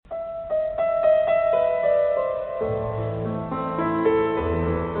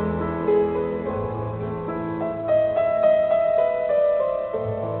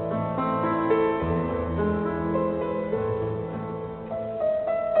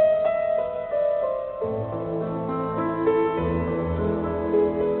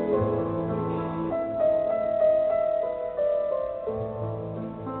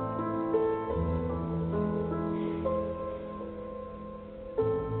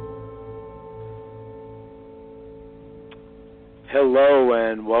Hello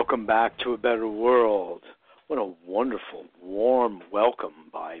and welcome back to A Better World. What a wonderful, warm welcome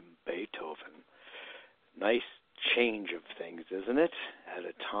by Beethoven. Nice change of things, isn't it? At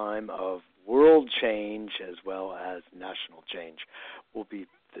a time of world change as well as national change. We'll be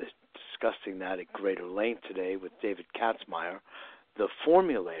discussing that at greater length today with David Katzmire, the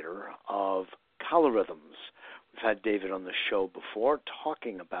formulator of Kalarhythms. We've had David on the show before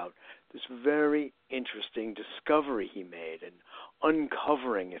talking about this very interesting discovery he made and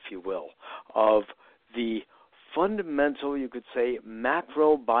uncovering, if you will, of the fundamental, you could say,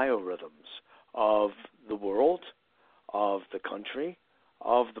 macro biorhythms of the world, of the country,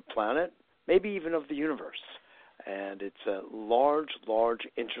 of the planet, maybe even of the universe. And it's a large,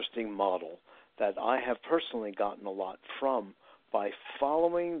 interesting model that I have personally gotten a lot from by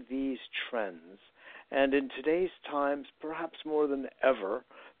following these trends. And in today's times, perhaps more than ever,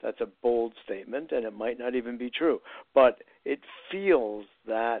 that's a bold statement, and it might not even be true, but it feels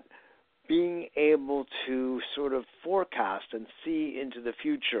that being able to sort of forecast and see into the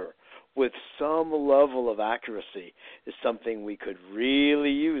future with some level of accuracy is something we could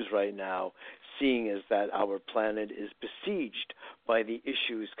really use right now, seeing as that our planet is besieged by the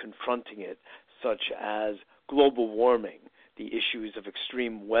issues confronting it, such as global warming, the issues of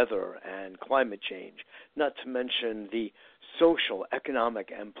extreme weather and climate change, not to mention the social,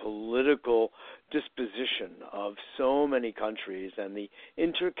 economic, and political disposition of so many countries and the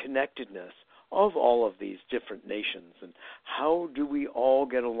interconnectedness of all of these different nations. And how do we all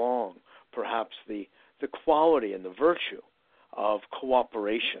get along? Perhaps the quality and the virtue of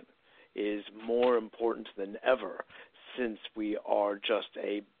cooperation is more important than ever, since we are just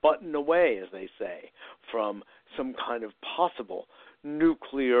a button away, as they say, from some kind of possible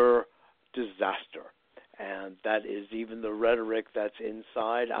nuclear disaster. And that is even the rhetoric that's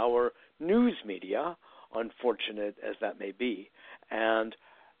inside our news media, unfortunate as that may be. And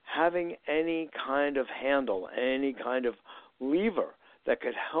having any kind of handle, any kind of lever that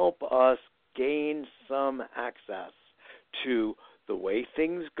could help us gain some access to the way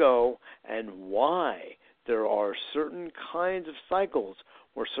things go and why there are certain kinds of cycles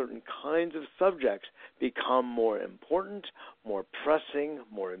where certain kinds of subjects become more important, more pressing,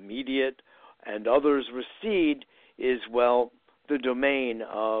 more immediate, and others recede is, well, the domain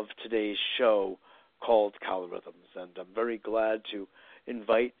of today's show called Kalarhythms. And I'm very glad to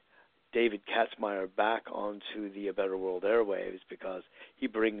invite David Katzmire back onto the A Better World airwaves because he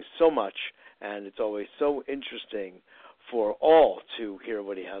brings so much, and it's always so interesting for all to hear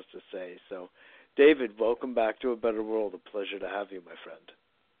what he has to say. So, David, welcome back to A Better World. A pleasure to have you, my friend.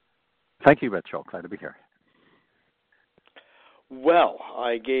 Thank you, Mitchell. Glad to be here. Well,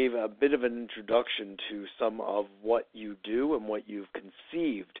 I gave a bit of an introduction to some of what you do and what you've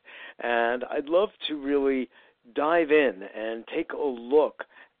conceived, and I'd love to really dive in and take a look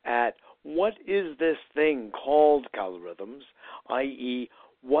at what is this thing called Kalarhythms, i.e.,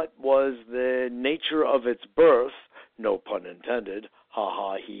 what was the nature of its birth, no pun intended,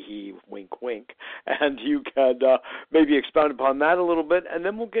 ha-ha, he-he, wink-wink, and you can maybe expound upon that a little bit, and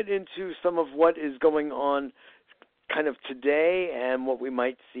then we'll get into some of what is going on kind of today and what we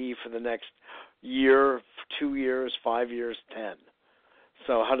might see for the next year, 2 years, 5 years, 10.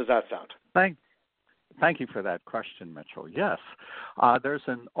 So how does that sound? Thank you for that question, Mitchell. Yes, there's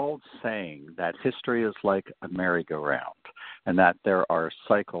an old saying that history is like a merry-go-round and that there are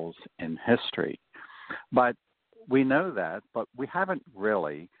cycles in history. But we know that, but we haven't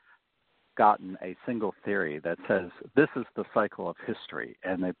really gotten a single theory that says this is the cycle of history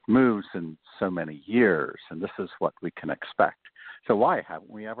and it moves in so many years and this is what we can expect. So why haven't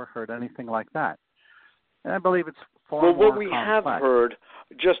we ever heard anything like that? And I believe it's far more what we complex. have heard,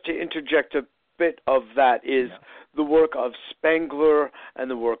 just to interject a bit of that, is the work of Spengler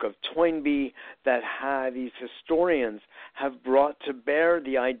and the work of Toynbee that these historians have brought to bear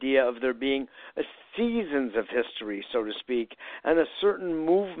the idea of there being seasons of history, so to speak, and a certain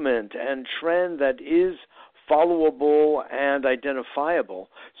movement and trend that is followable and identifiable.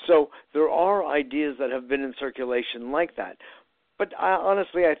 So there are ideas that have been in circulation like that. But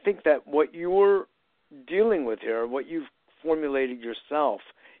honestly, I think that what you're dealing with here, what you've formulated yourself,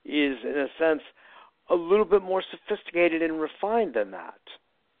 is, in a sense, a little bit more sophisticated and refined than that.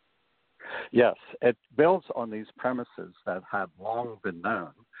 Yes, it builds on these premises that have long been known.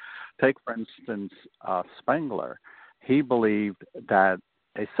 Take, for instance, Spengler. He believed that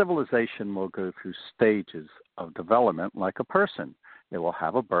a civilization will go through stages of development like a person. It will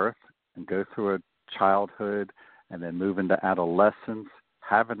have a birth and go through a childhood and then move into adolescence,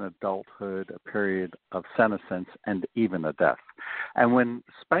 have an adulthood, a period of senescence, and even a death. And when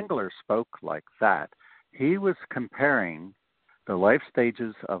Spengler spoke like that, he was comparing the life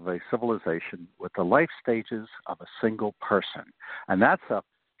stages of a civilization with the life stages of a single person. And that's a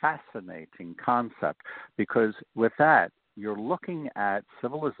fascinating concept because with that, you're looking at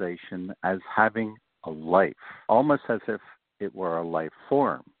civilization as having a life, almost as if it were a life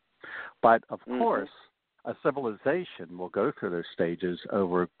form. But of course, a civilization will go through those stages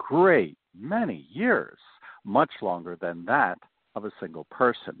over great many years, much longer than that of a single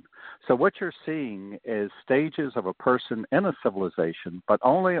person. So what you're seeing is stages of a person in a civilization, but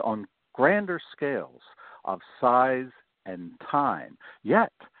only on grander scales of size and time.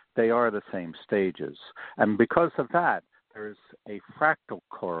 Yet they are the same stages. And because of that, there's a fractal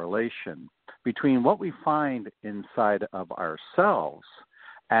correlation between what we find inside of ourselves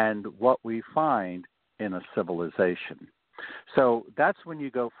and what we find in a civilization. So that's when you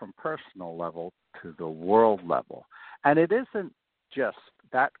go from personal level to the world level. And it isn't just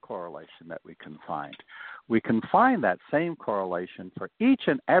that correlation that we can find. We can find that same correlation for each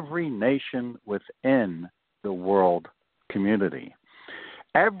and every nation within the world community.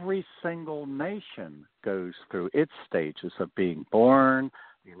 Every single nation goes through its stages of being born.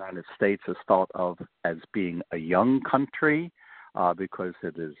 The United States is thought of as being a young country because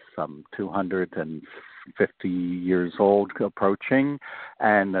it is some 250 years old approaching,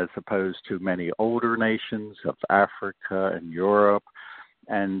 and as opposed to many older nations of Africa and Europe.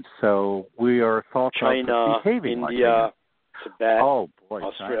 And so we are thought China, of behaving India, like Tibet,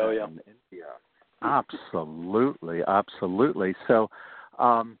 Australia, China and India. Absolutely, absolutely. So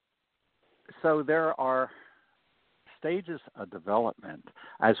there are stages of development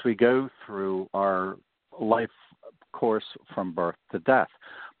as we go through our life course from birth to death.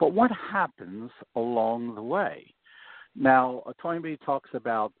 But what happens along the way? Now, Toynbee talks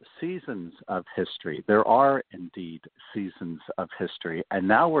about seasons of history. There are indeed seasons of history, and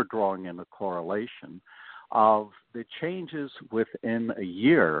now we're drawing in a correlation of the changes within a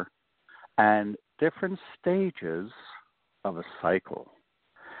year and different stages of a cycle.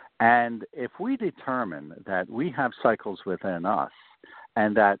 And if we determine that we have cycles within us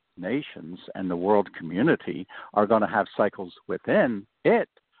and that nations and the world community are going to have cycles within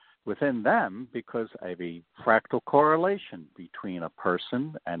them because of a fractal correlation between a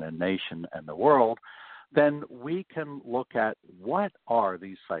person and a nation and the world, then we can look at what are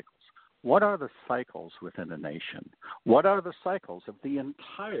these cycles. What are the cycles within a nation? What are the cycles of the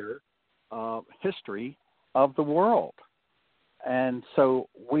entire history of the world? And so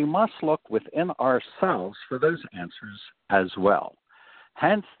we must look within ourselves for those answers as well.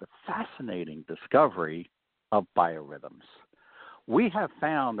 Hence the fascinating discovery of biorhythms. We have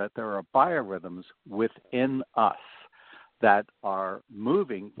found that there are biorhythms within us that are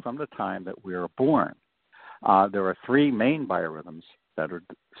moving from the time that we are born. There are three main biorhythms that are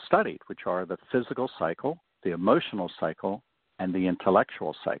studied, which are the physical cycle, the emotional cycle, and the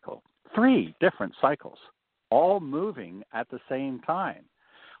intellectual cycle. Three different cycles, all moving at the same time.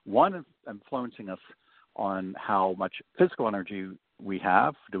 One influencing us on how much physical energy we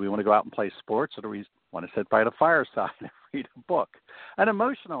have. Do we want to go out and play sports, or do we want to sit by the fireside and read a book? And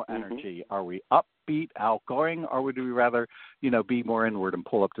emotional energy, are we upbeat, outgoing, or would we rather, be more inward and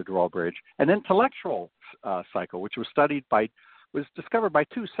pull up the drawbridge? An intellectual cycle, which was discovered by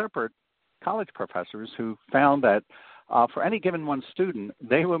two separate college professors who found that for any given one student,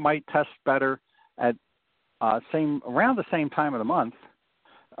 they might test better at around the same time of the month,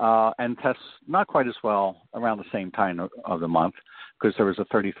 and test not quite as well around the same time of the month because there was a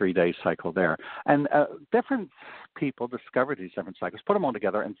 33-day cycle there. And different people discovered these different cycles, put them all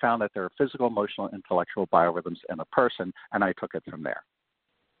together, and found that there are physical, emotional, intellectual biorhythms in a person, and I took it from there.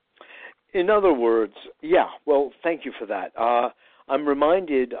 In other words, thank you for that. I'm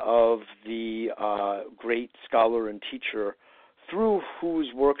reminded of the great scholar and teacher through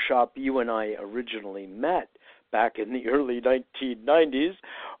whose workshop you and I originally met back in the early 1990s,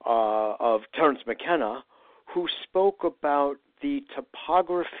 of Terence McKenna, who spoke about the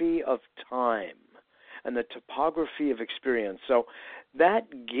topography of time and the topography of experience. So that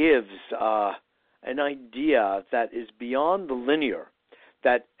gives an idea that is beyond the linear,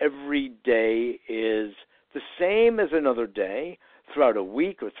 that every day is the same as another day throughout a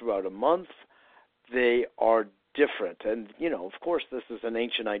week or throughout a month. They are different. And, of course, this is an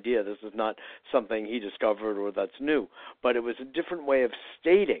ancient idea. This is not something he discovered or that's new. But it was a different way of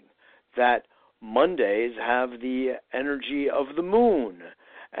stating that Mondays have the energy of the moon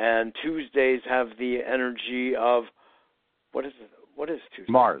and Tuesdays have the energy of, what is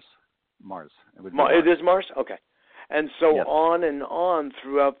Tuesday? Mars. It is Mars? Okay. And so yes. on and on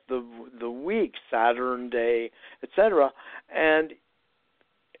throughout the week, Saturn day, etc. And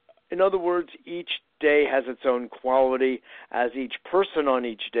in other words, each day has its own quality, as each person on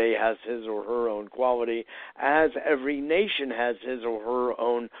each day has his or her own quality, as every nation has his or her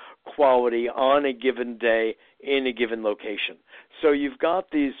own quality on a given day in a given location. So you've got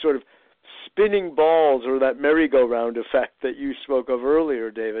these sort of spinning balls, or that merry-go-round effect that you spoke of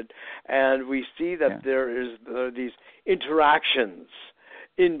earlier, David, and we see that there are these interactions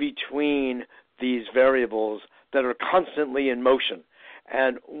in between these variables that are constantly in motion.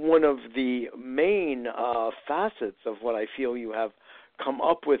 And one of the main facets of what I feel you have come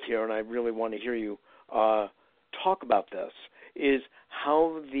up with here, and I really want to hear you talk about this, is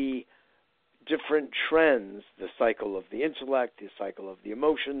how the different trends, the cycle of the intellect, the cycle of the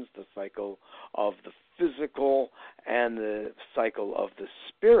emotions, the cycle of the physical, and the cycle of the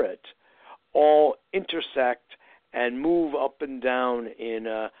spirit, all intersect and move up and down in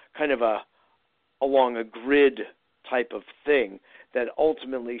a kind of along a grid type of thing that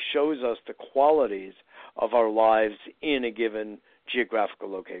ultimately shows us the qualities of our lives in a given geographical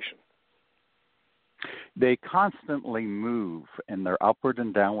location. They constantly move in their upward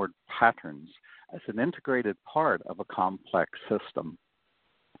and downward patterns as an integrated part of a complex system.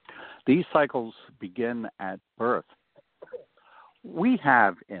 These cycles begin at birth. We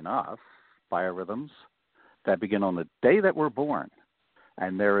have in us biorhythms that begin on the day that we're born,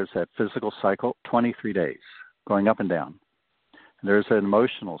 and there is a physical cycle, 23 days, going up and down. There's an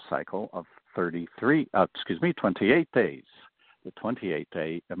emotional cycle of 28 days. The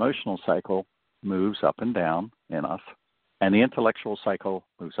 28-day emotional cycle moves up and down in us, and the intellectual cycle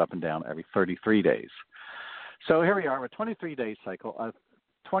moves up and down every 33 days. So here we are, a 23-day cycle, a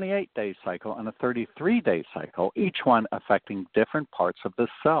 28-day cycle, and a 33-day cycle, each one affecting different parts of the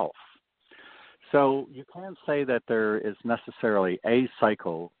self. So you can't say that there is necessarily a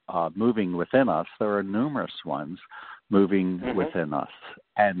cycle moving within us. There are numerous ones moving within us.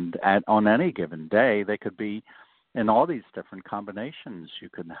 And on any given day, they could be in all these different combinations. You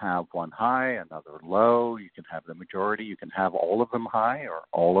can have one high, another low. You can have the majority. You can have all of them high or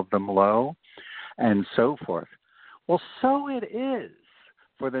all of them low, and so forth. Well, so it is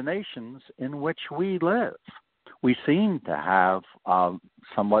for the nations in which we live. We seem to have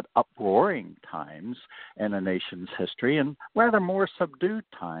somewhat uproaring times in a nation's history and rather more subdued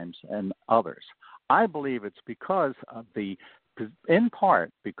times in others. I believe it's because of in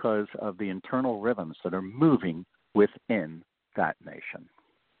part because of the internal rhythms that are moving within that nation.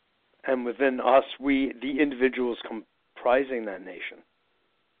 And within us, the individuals comprising that nation.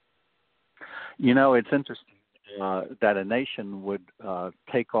 You know, it's interesting that a nation would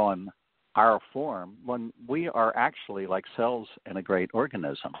take on our form when we are actually like cells in a great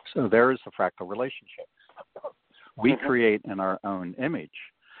organism. So there is a fractal relationship. We create in our own image.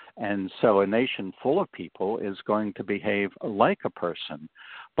 And so a nation full of people is going to behave like a person.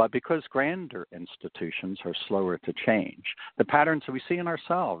 But because grander institutions are slower to change, the patterns that we see in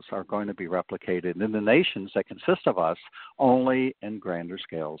ourselves are going to be replicated in the nations that consist of us only in grander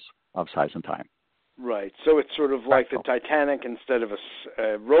scales of size and time. Right. So it's sort of like the Titanic instead of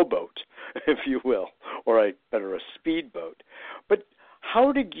a rowboat, if you will, or a speedboat. But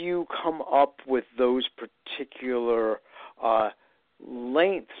how did you come up with those particular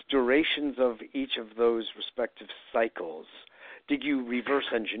lengths, durations of each of those respective cycles? Did you reverse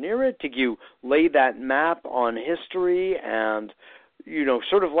engineer it? Did you lay that map on history and,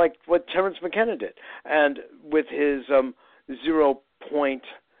 sort of like what Terence McKenna did and with his 0-point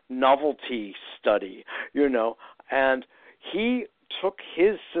novelty study, and he took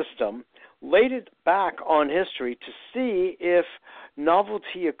his system, laid it back on history to see if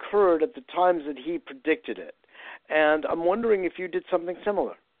novelty occurred at the times that he predicted it. And I'm wondering if you did something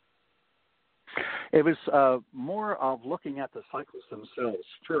similar. It was more of looking at the cycles themselves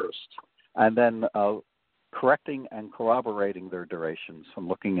first, and then correcting and corroborating their durations and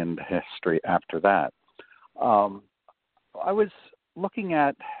looking into history after that. I was looking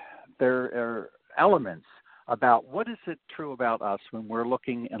at their elements about what is it true about us when we're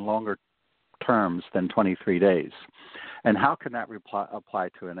looking in longer terms than 23 days, and how can that apply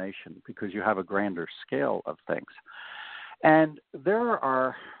to a nation, because you have a grander scale of things. And there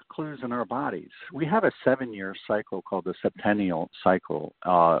are clues in our bodies. We have a 7-year cycle called the septennial cycle,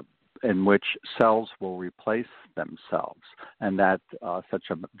 in which cells will replace themselves, and that such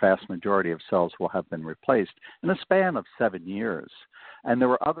a vast majority of cells will have been replaced in a span of 7 years. And there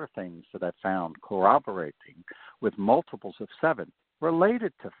were other things that I found corroborating with multiples of 7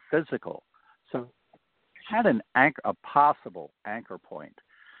 related to physical. So had a possible anchor point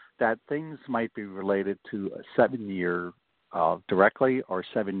that things might be related to a 7-year directly or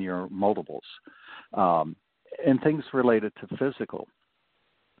 7-year multiples, and things related to physical,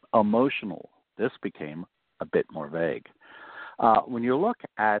 emotional, this became a bit more vague. When you look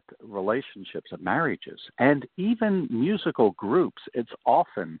at relationships and marriages and even musical groups, it's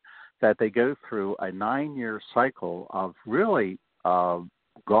often that they go through a 9-year cycle of really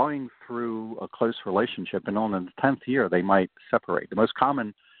going through a close relationship, and on the 10th year they might separate. The most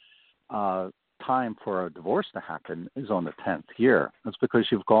common time for a divorce to happen is on the 10th year. That's because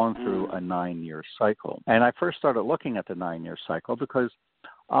you've gone through a 9-year cycle. And I first started looking at the 9-year cycle because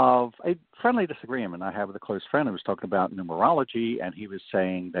of a friendly disagreement I have with a close friend who was talking about numerology, and he was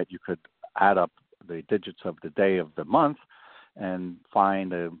saying that you could add up the digits of the day of the month and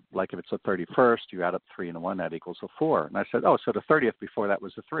find, like if it's the 31st, you add up 3 and a 1, that equals a 4. And I said, oh, so the 30th before that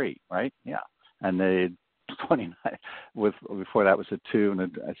was a 3, right? Yeah. And the 29th before that was a 2,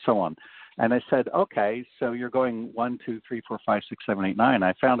 and so on. And I said, okay, so you're going 1, 2, 3, 4, 5, 6, 7, 8, 9.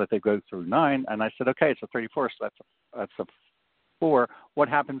 I found that they go through 9, and I said, okay, it's a 34th, so that's a 4. What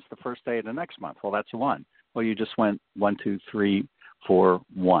happens the first day of the next month? Well, that's a 1. Well, you just went 1, 2, 3, 4,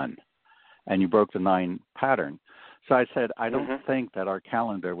 1, and you broke the 9 pattern. So I said, I don't think that our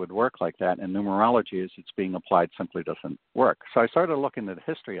calendar would work like that, and numerology, as it's being applied, simply doesn't work. So I started looking at the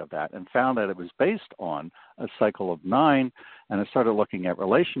history of that and found that it was based on a cycle of 9, and I started looking at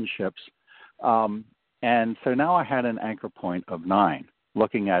relationships. And so now I had an anchor point of 9,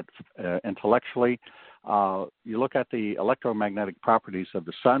 looking at intellectually. You look at the electromagnetic properties of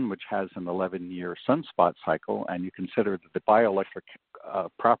the sun, which has an 11-year sunspot cycle, and you consider that the bioelectric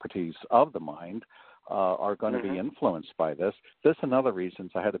properties of the mind are going to be influenced by this. This and other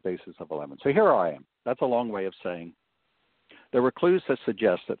reasons I had a basis of 11. So here I am. That's a long way of saying there were clues that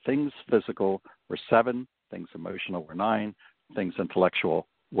suggest that things physical were 7, things emotional were 9, things intellectual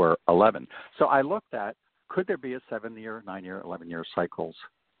were 11. So I looked at, could there be a 7-year, 9-year, 11-year cycles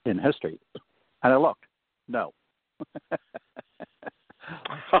in history? And I looked. No.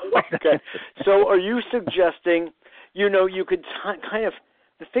 Okay. So are you suggesting, you could kind of,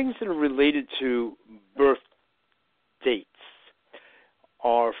 the things that are related to birth dates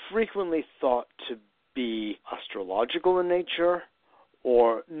are frequently thought to be astrological in nature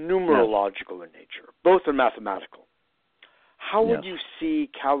or numerological in nature. Both are mathematical. How would you see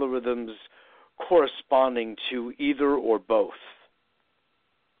Kalarhythms corresponding to either or both?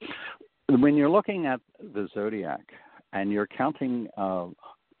 When you're looking at the zodiac and you're counting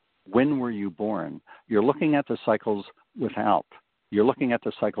when were you born, you're looking at the cycles without. You're looking at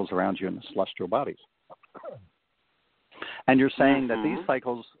the cycles around you in the celestial bodies. And you're saying that these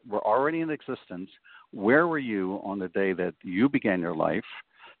cycles were already in existence. Where were you on the day that you began your life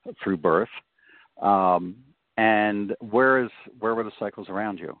through birth? And where were the cycles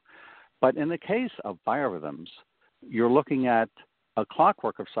around you? But in the case of biorhythms, you're looking at a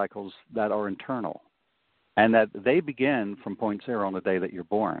clockwork of cycles that are internal, and that they begin from point 0 on the day that you're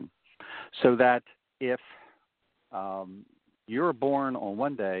born. So that if you're born on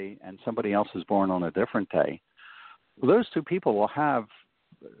one day and somebody else is born on a different day, those two people will have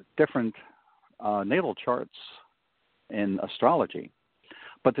different natal charts in astrology,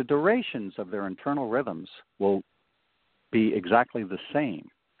 but the durations of their internal rhythms will be exactly the same,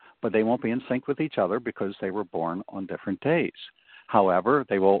 but they won't be in sync with each other because they were born on different days. However,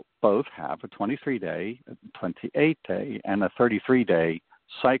 they will both have a 23-day, a 28-day, and a 33-day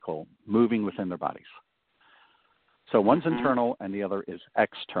cycle moving within their bodies. So one's internal and the other is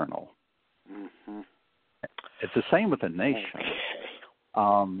external. It's the same with a nation.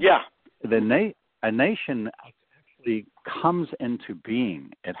 A nation actually comes into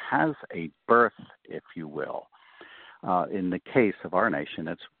being. It has a birth, if you will. In the case of our nation,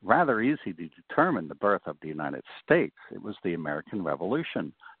 it's rather easy to determine the birth of the United States. It was the American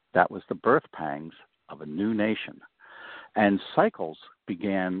Revolution. That was the birth pangs of a new nation. And cycles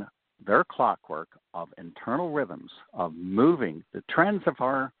began their clockwork of internal rhythms of moving the trends of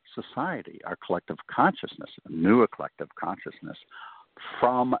our society, our collective consciousness, a new collective consciousness,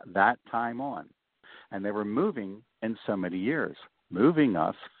 from that time on. And they were moving in so many years, moving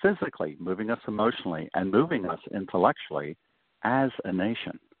us physically, moving us emotionally, and moving us intellectually as a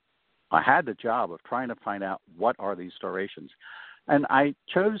nation. I had the job of trying to find out what are these durations. And I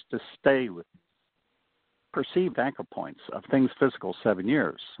chose to stay with perceived anchor points of things physical, 7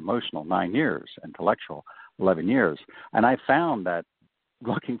 years, emotional, 9 years, intellectual, 11 years. And I found that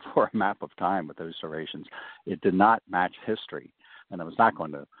looking for a map of time with those durations, it did not match history. And I was not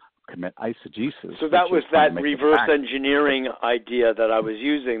going to commit eisegesis. So that was that reverse engineering idea that I was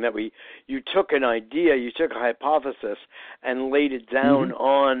using, that you took an idea, you took a hypothesis and laid it down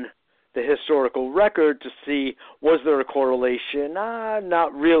on the historical record to see, was there a correlation?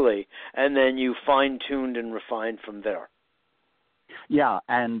 Not really. And then you fine-tuned and refined from there. Yeah,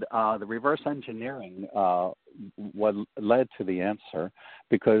 and the reverse engineering what led to the answer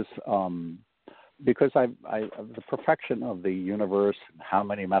because the perfection of the universe, how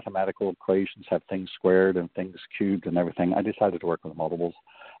many mathematical equations have things squared and things cubed and everything, I decided to work with multiples.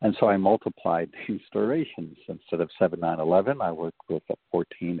 And so I multiplied these durations. Instead of 7, 9, 11, I worked with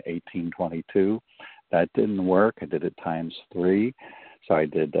 14, 18, 22. That didn't work. I did it times 3. So I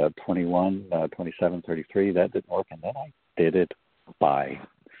did 21, 27, 33. That didn't work. And then I did it by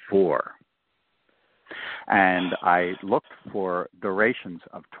 4. And I looked for durations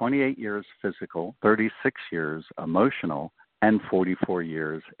of 28 years physical, 36 years emotional, and 44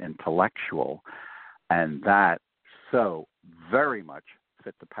 years intellectual. And that so very much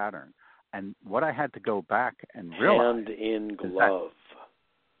fit the pattern. And what I had to go back and realize... Hand in glove.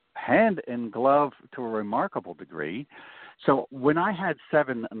 Hand in glove to a remarkable degree. So when I had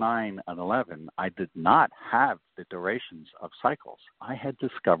 7, 9, and 11, I did not have the durations of cycles. I had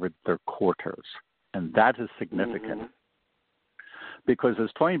discovered their quarters. And that is significant because as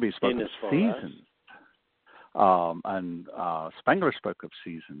Toynbee spoke of seasons, and Spengler spoke of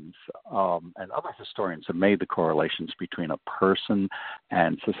seasons, and other historians have made the correlations between a person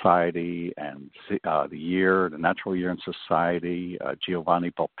and society and the year, the natural year in society,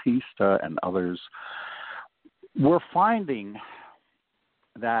 Giovanni Battista and others. We're finding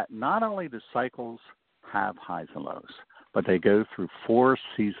that not only do cycles have highs and lows, but they go through 4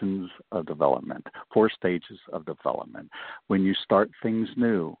 seasons of development, 4 stages of development. When you start things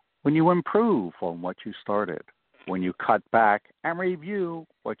new, when you improve on what you started, when you cut back and review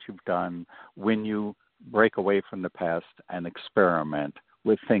what you've done, when you break away from the past and experiment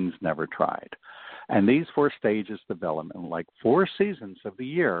with things never tried. And these 4 stages of development, like 4 seasons of the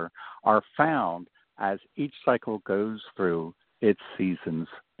year, are found as each cycle goes through its seasons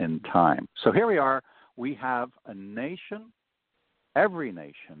in time. So here we are. We have a nation, every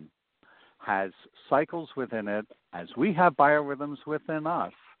nation has cycles within it, as we have biorhythms within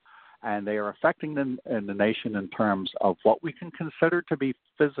us, and they are affecting the nation in terms of what we can consider to be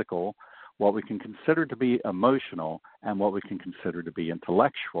physical, what we can consider to be emotional, and what we can consider to be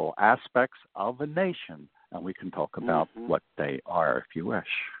intellectual aspects of a nation. And we can talk about what they are, if you wish.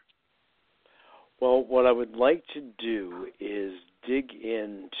 Well, what I would like to do is dig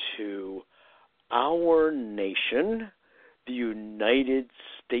into our nation, the United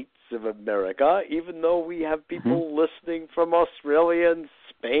States of America, even though we have people listening from Australia and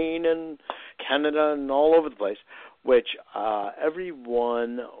Spain and Canada and all over the place, which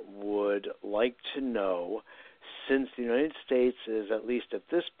everyone would like to know, since the United States is, at least at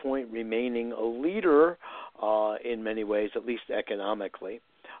this point, remaining a leader in many ways, at least economically,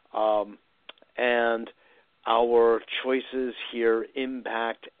 and our choices here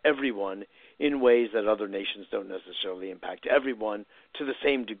impact everyone in ways that other nations don't necessarily impact everyone to the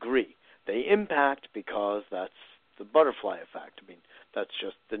same degree. They impact because that's the butterfly effect. I mean, that's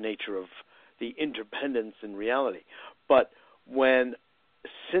just the nature of the interdependence in reality. But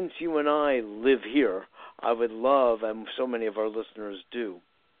since you and I live here, I would love, and so many of our listeners do,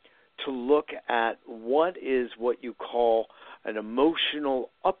 to look at what you call an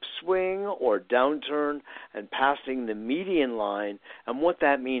emotional upswing or downturn and passing the median line, and what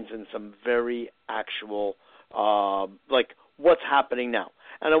that means in some very actual, like what's happening now.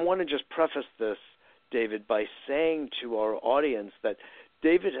 And I want to just preface this, David, by saying to our audience that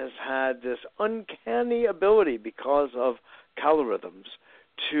David has had this uncanny ability, because of Kalarhythms,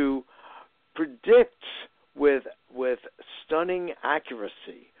 to predict with stunning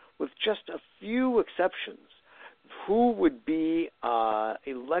accuracy, with just a few exceptions, who would be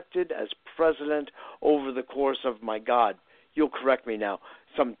elected as president over the course of, my God, you'll correct me now,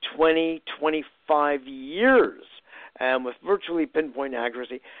 some 20, 25 years, and with virtually pinpoint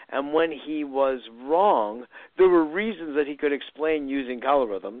accuracy. And when he was wrong, there were reasons that he could explain using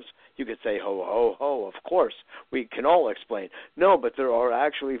Kalarhythms. You could say, ho, ho, ho, of course, we can all explain. No, but there are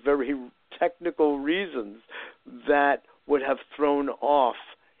actually very technical reasons that would have thrown off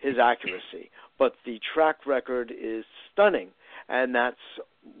his accuracy. But the track record is stunning, and that's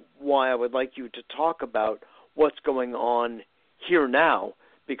why I would like you to talk about what's going on here now,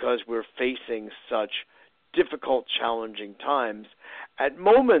 because we're facing such difficult, challenging times. At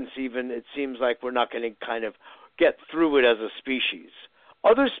moments, even, it seems like we're not going to kind of get through it as a species.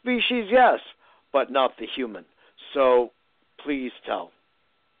 Other species, yes, but not the human. So please tell.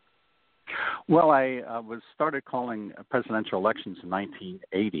 Well, I started calling presidential elections in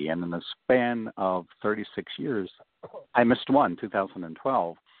 1980, and in the span of 36 years, I missed one,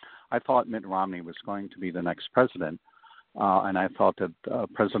 2012. I thought Mitt Romney was going to be the next president, and I thought that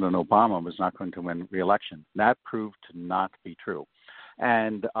President Obama was not going to win re-election. That proved to not be true.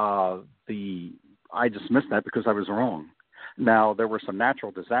 And I dismissed that because I was wrong. Now, there were some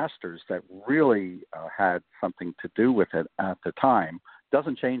natural disasters that really had something to do with it at the time.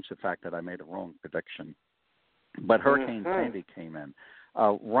 Doesn't change the fact that I made a wrong prediction. But Hurricane Sandy came in.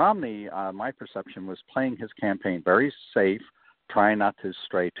 Romney, my perception, was playing his campaign very safe, trying not to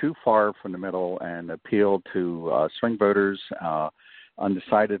stray too far from the middle and appeal to swing voters,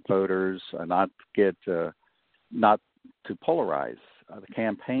 undecided voters, not to polarize the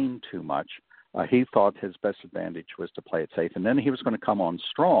campaign too much. He thought his best advantage was to play it safe, and then he was going to come on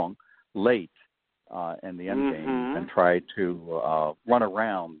strong late in the end game and try to run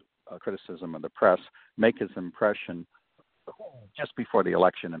around criticism of the press, make his impression just before the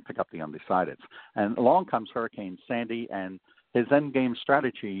election and pick up the undecideds. And along comes Hurricane Sandy, and his end game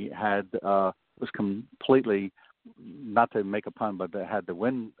strategy was completely, not to make a pun, but had the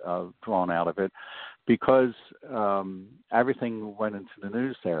wind drawn out of it, because everything went into the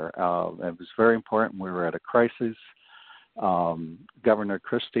news there. It was very important. We were at a crisis. Governor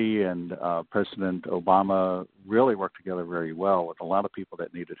Christie and President Obama really worked together very well with a lot of people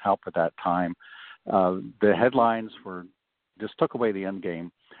that needed help at that time. The headlines just took away the end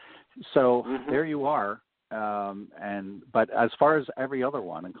game. So there you are. But as far as every other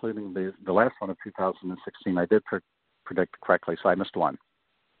one, including the last one of 2016, I did predict correctly, so I missed one.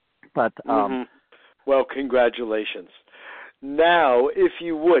 But well, congratulations. Now, if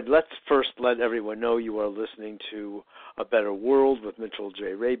you would, let's first let everyone know you are listening to A Better World with Mitchell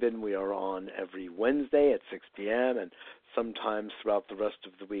J. Rabin. We are on every Wednesday at 6 p.m. and sometimes throughout the rest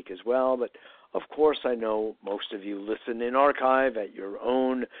of the week as well. But, of course, I know most of you listen in archive at your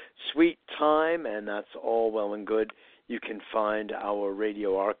own sweet time, and that's all well and good. You can find our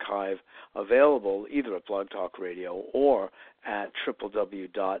radio archive available either at Blog Talk Radio or at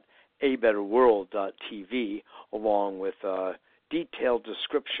www.abetterworld.tv, along with a detailed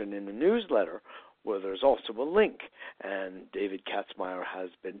description in the newsletter where there's also a link. And David Katzmire has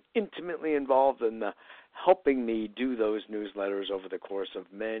been intimately involved in helping me do those newsletters over the course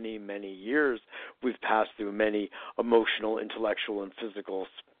of many, many years. We've passed through many emotional, intellectual, and physical,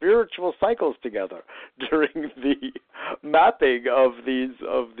 spiritual cycles together during the mapping of these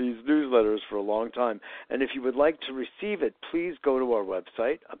newsletters for a long time. And if you would like to receive it, please go to our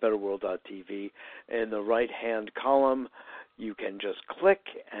website, abetterworld.tv. In the right-hand column, you can just click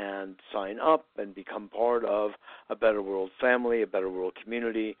and sign up and become part of A Better World family, A Better World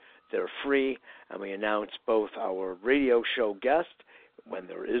community. They're free, and we announce both our radio show guest, when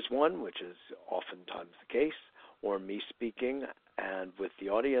there is one, which is oftentimes the case, or me speaking and with the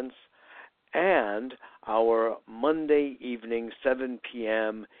audience, and our Monday evening, 7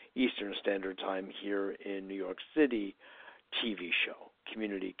 p.m. Eastern Standard Time here in New York City TV show,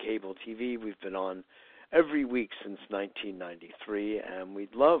 Community Cable TV. We've been on every week since 1993, and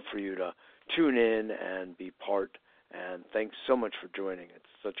we'd love for you to tune in and be part. And thanks so much for joining.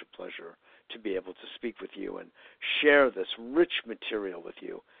 It's such a pleasure to be able to speak with you and share this rich material with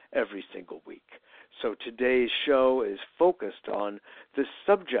you every single week. So today's show is focused on this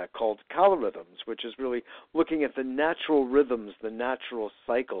subject called Kalarhythms, which is really looking at the natural rhythms, the natural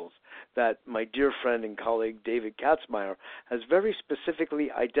cycles that my dear friend and colleague David Katzmire has very specifically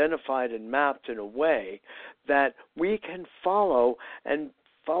identified and mapped in a way that we can follow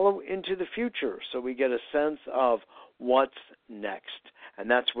into the future, so we get a sense of what's next. And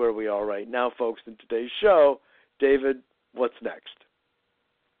that's where we are right now, folks, in today's show. David, what's next?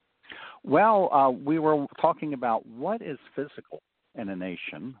 Well, we were talking about what is physical in a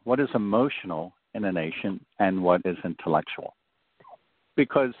nation, what is emotional in a nation, and what is intellectual.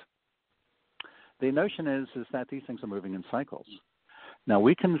 Because the notion is that these things are moving in cycles. Now,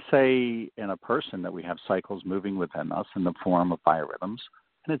 we can say in a person that we have cycles moving within us in the form of biorhythms,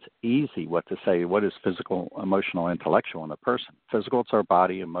 and it's easy what to say, what is physical, emotional, intellectual in a person. Physical, it's our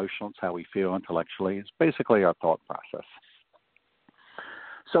body. Emotional, it's how we feel intellectually. It's basically our thought process.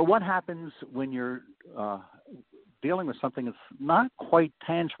 So what happens when you're dealing with something that's not quite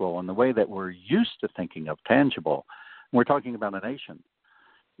tangible in the way that we're used to thinking of tangible? We're talking about a nation.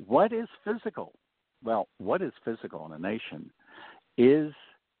 What is physical? Well, what is physical in a nation is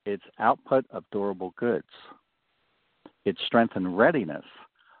its output of durable goods, its strength and readiness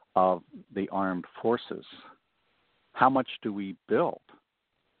of the armed forces. How much do we build?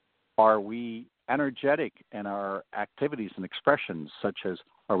 Are we energetic in our activities and expressions, such as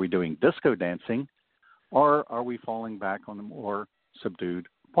are we doing disco dancing, or are we falling back on the more subdued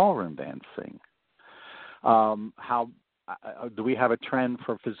ballroom dancing? How do we have a trend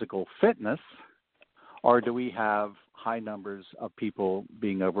for physical fitness, or do we have high numbers of people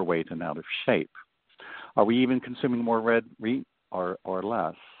being overweight and out of shape? Are we even consuming more red or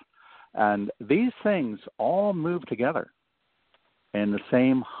less. And these things all move together in the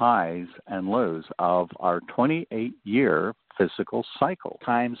same highs and lows of our 28-year physical cycle.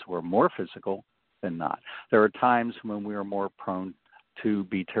 Times we're more physical than not. There are times when we are more prone to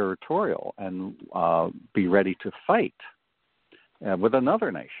be territorial and be ready to fight with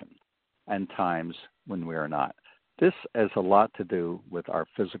another nation, and times when we are not. This has a lot to do with our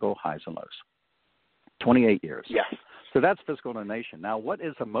physical highs and lows. 28 years. Yes. So that's physical in a nation. Now, what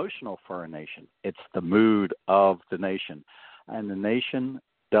is emotional for a nation? It's the mood of the nation. And the nation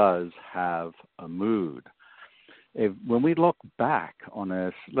does have a mood. When we look back on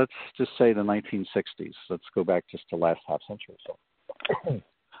this, let's just say the 1960s. Let's go back just to last half century or so.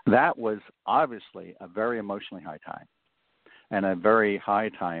 That was obviously a very emotionally high time and a very high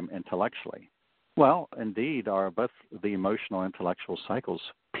time intellectually. Well, indeed, both the emotional intellectual cycles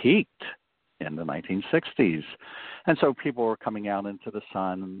peaked in the 1960s. And so people were coming out into the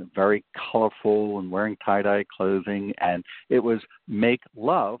sun, very colorful and wearing tie-dye clothing, and it was make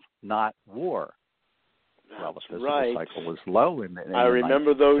love, not war. Well, the physical cycle was low. I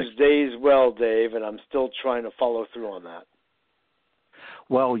remember those days well, Dave, and I'm still trying to follow through on that.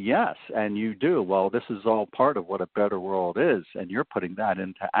 Well, yes, and you do. Well, this is all part of what a better world is, and you're putting that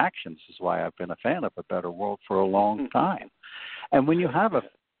into action. This is why I've been a fan of a better world for a long time. And when you have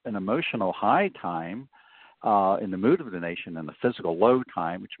an emotional high time in the mood of the nation and the physical low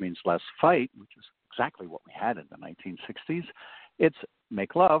time, which means less fight, which is exactly what we had in the 1960s, it's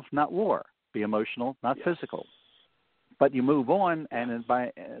make love, not war. Be emotional, not physical. But you move on, and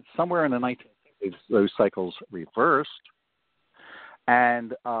by somewhere in the 1960s, those cycles reversed,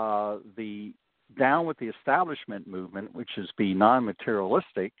 and the down with the establishment movement, which is be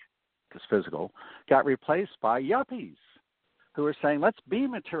non-materialistic, because physical, got replaced by yuppies who are saying, let's be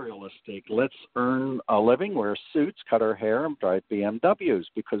materialistic, let's earn a living, wear suits, cut our hair, and drive BMWs,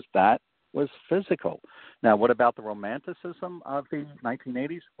 because that was physical. Now, what about the romanticism of the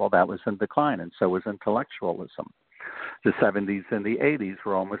 1980s? Well, that was in decline, and so was intellectualism. The 70s and the 80s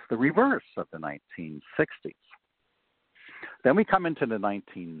were almost the reverse of the 1960s. Then we come into the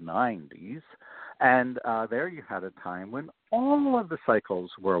 1990s, and there you had a time when all of the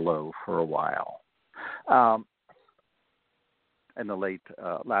cycles were low for a while. In the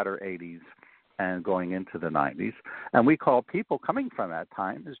latter 80s and going into the 90s. And we call people coming from that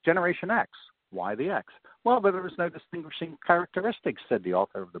time as Generation X. Why the X? Well, but there was no distinguishing characteristics, said the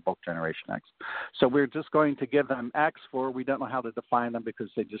author of the book Generation X. So we're just going to give them X for we don't know how to define them because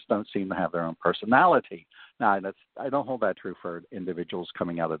they just don't seem to have their own personality. Now, I don't hold that true for individuals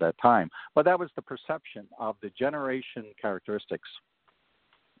coming out of that time. But that was the perception of the generation characteristics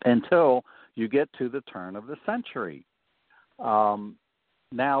until you get to the turn of the century.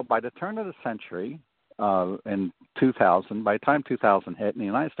 Now, by the turn of the century, in 2000, by the time 2000 hit in the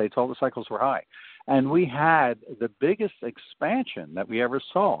United States, all the cycles were high. And we had the biggest expansion that we ever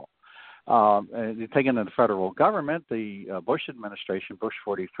saw. Taking the federal government, the Bush administration, Bush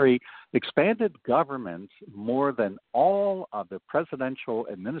 43, expanded government more than all of the presidential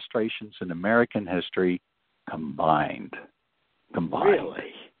administrations in American history combined.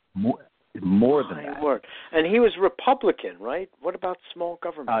 Really? More than that. Word. And he was Republican, right? What about small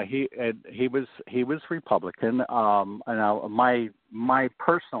government? He was Republican. Now my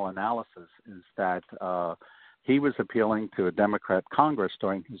personal analysis is that he was appealing to a Democrat Congress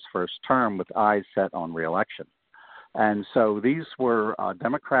during his first term with eyes set on reelection. And so these were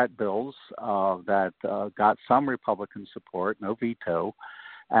Democrat bills that got some Republican support, no veto,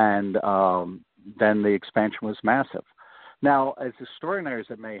 and then the expansion was massive. Now, as extraordinary as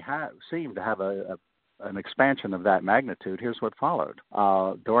it may seem to have an expansion of that magnitude, here's what followed.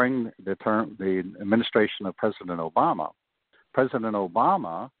 During the administration of President Obama,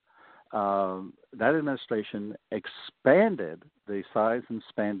 that administration expanded the size and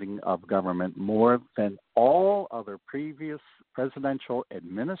spanning of government more than all other previous presidential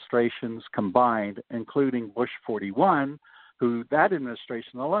administrations combined, including Bush 41, who that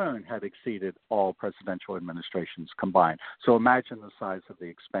administration alone had exceeded all presidential administrations combined. So imagine the size of the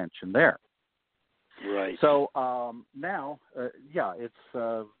expansion there. Right. So now, it's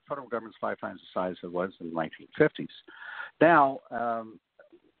federal government's 5 times the size it was in the 1950s. Now,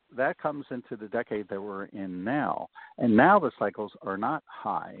 that comes into the decade that we're in now. And now the cycles are not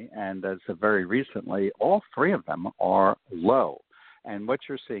high, and as of very recently, all 3 of them are low. And what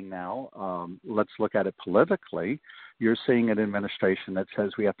you're seeing now, let's look at it politically. You're seeing an administration that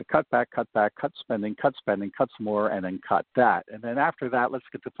says we have to cut back, cut spending, cut some more, and then cut that. And then after that, let's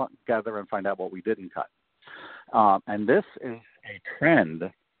get together and find out what we didn't cut. And this is a trend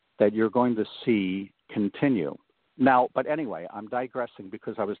that you're going to see continue. Now, but anyway, I'm digressing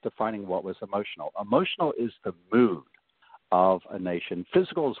because I was defining what was emotional. Emotional is the mood of a nation.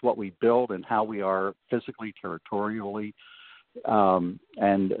 Physical is what we build and how we are physically, territorially, in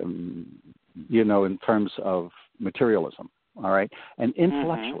terms of materialism, all right? And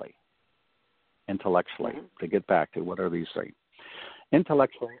intellectually, to get back to what are these three?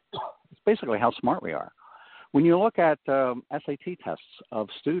 Intellectually, it's basically how smart we are. When you look at SAT tests of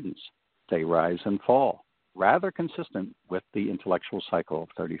students, they rise and fall, rather consistent with the intellectual cycle of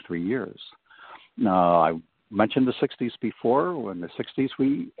 33 years. I mentioned the 60s before. In the 60s,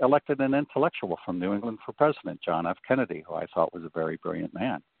 we elected an intellectual from New England for president, John F. Kennedy, who I thought was a very brilliant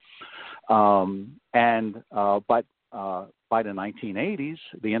man. But by the 1980s,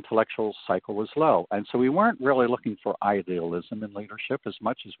 the intellectual cycle was low. And so we weren't really looking for idealism in leadership as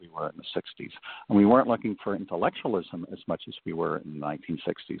much as we were in the 60s. And we weren't looking for intellectualism as much as we were in the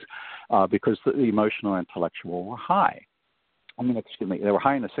 1960s because the emotional and intellectual were high. They were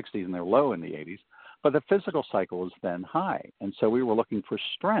high in the 60s and they were low in the 80s. But the physical cycle was then high. And so we were looking for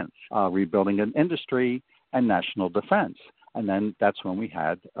strength, rebuilding an industry and national defense. And then that's when we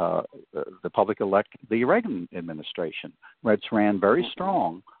had the public elect the Reagan administration, which ran very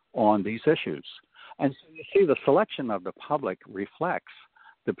strong on these issues. And so you see the selection of the public reflects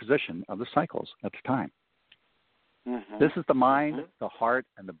the position of the cycles at the time. This is the mind, the heart,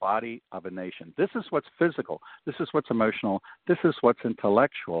 and the body of a nation. This is what's physical. This is what's emotional. This is what's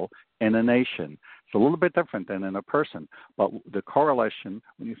intellectual in a nation. It's a little bit different than in a person, but the correlation,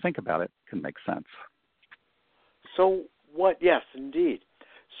 when you think about it, can make sense. So yes, indeed.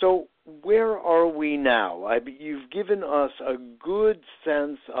 So where are we now? You've given us a good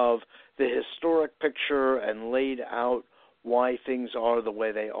sense of the historic picture and laid out why things are the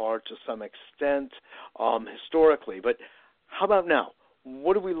way they are to some extent historically. But how about now?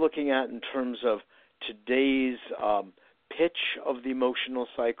 What are we looking at in terms of today's pitch of the emotional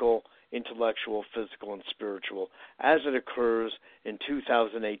cycle, intellectual, physical, and spiritual, as it occurs in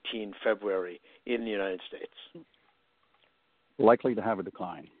 2018 February in the United States? Likely to have a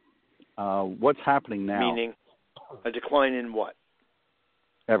decline. What's happening now? Meaning a decline in what?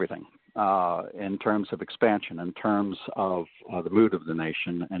 Everything. In terms of expansion, in terms of the mood of the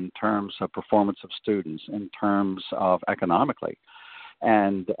nation, in terms of performance of students, in terms of economically.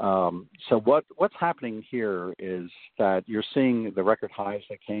 And so what's happening here is that you're seeing the record highs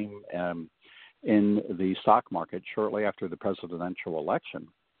that came in the stock market shortly after the presidential election.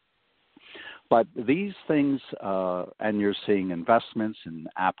 But these things, and you're seeing investments, and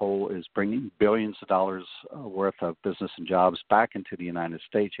Apple is bringing billions of dollars worth of business and jobs back into the United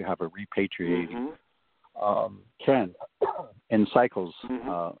States. You have a repatriating trend in cycles,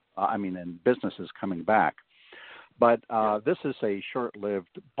 in businesses coming back. But this is a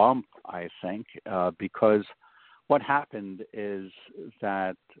short-lived bump, I think, because what happened is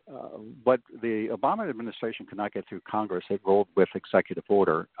that what the Obama administration could not get through Congress, it rolled with executive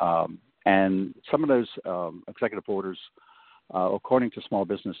order. And some of those executive orders, according to small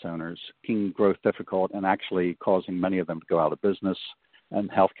business owners, making growth difficult and actually causing many of them to go out of business,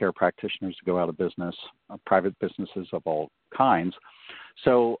 and healthcare practitioners to go out of business, private businesses of all kinds.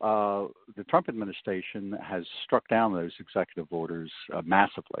 So the Trump administration has struck down those executive orders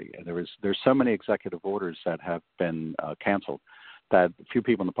massively. And there's so many executive orders that have been canceled that few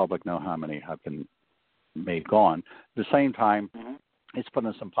people in the public know how many have been made gone. At the same time, it's put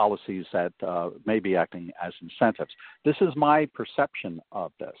in some policies that may be acting as incentives. This is my perception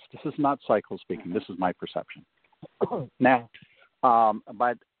of this. This is not cycle speaking. This is my perception. Now,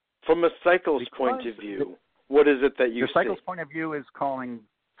 but from a cycle's point of view, what is it that you see? The cycle's point of view is calling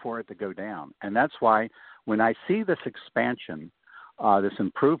for it to go down. And that's why when I see this expansion, this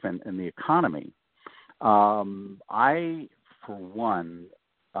improvement in the economy, I, for one,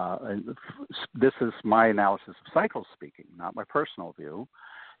 this is my analysis of cycles speaking, not my personal view,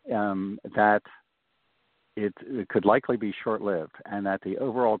 that it could likely be short-lived and that the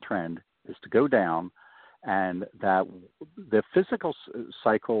overall trend is to go down and that the physical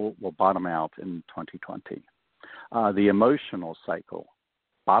cycle will bottom out in 2020. The emotional cycle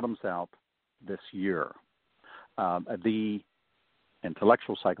bottoms out this year. The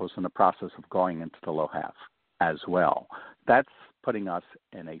intellectual cycle is in the process of going into the low half as well. That's putting us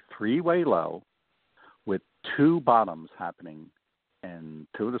in a three-way low with two bottoms happening in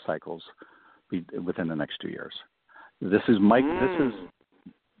two of the cycles within the next 2 years. This is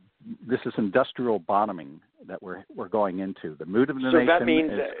this is industrial bottoming that we're going into. The mood of the nation that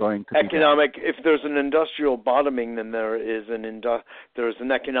means is going to economic. If there's an industrial bottoming, then there is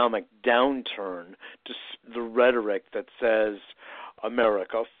an economic downturn to the rhetoric that says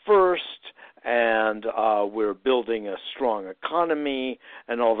America first and we're building a strong economy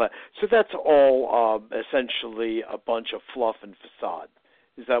and all that. So that's all essentially a bunch of fluff and facade.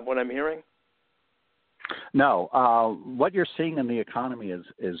 Is that what I'm hearing? No, what you're seeing in the economy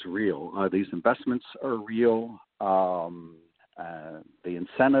is real. These investments are real. The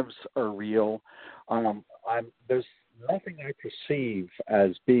incentives are real. There's nothing I perceive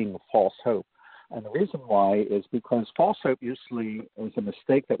as being false hope. And the reason why is because false hope usually is a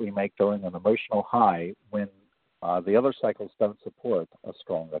mistake that we make during an emotional high when the other cycles don't support a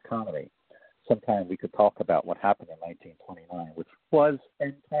strong economy. Sometime we could talk about what happened in 1929, which was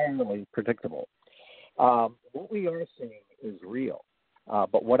entirely predictable. What we are seeing is real.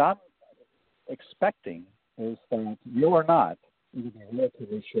 But what I'm expecting is that you or not, it will be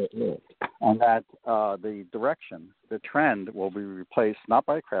relatively short-lived, and that the trend will be replaced not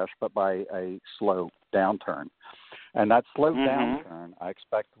by a crash, but by a slow downturn. And that slow downturn, I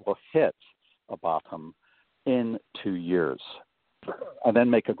expect, will hit a bottom in 2 years, and then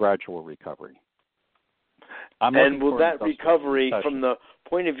make a gradual recovery. And will that recovery, from the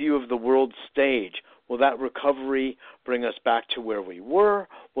point of view of the world stage, will that recovery bring us back to where we were?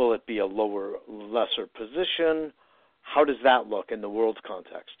 Will it be a lesser position? How does that look in the world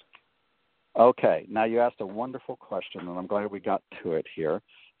context? Okay, now you asked a wonderful question, and I'm glad we got to it here,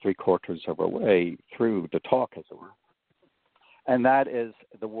 3/4 of our way through the talk, as it were. And that is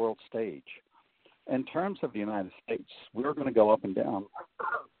the world stage. In terms of the United States, we're going to go up and down,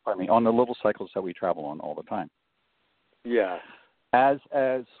 on the little cycles that we travel on all the time. Yeah.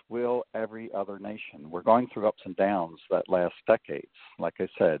 As will every other nation. We're going through ups and downs that last decades. Like I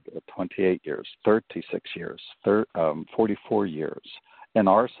said, 28 years, 36 years, 44 years. In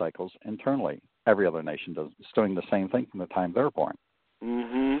our cycles internally, every other nation is doing the same thing from the time they're born.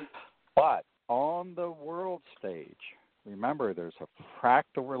 Mm-hmm. But on the world stage, remember there's a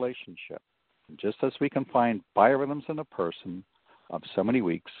fractal relationship. Just as we can find biorhythms in a person of so many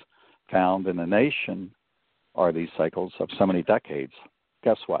weeks, found in a nation are these cycles of so many decades.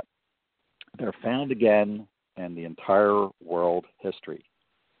 Guess what? They're found again in the entire world history,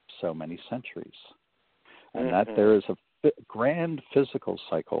 so many centuries. And that there is a grand physical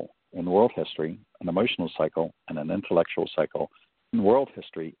cycle in world history, an emotional cycle, and an intellectual cycle in world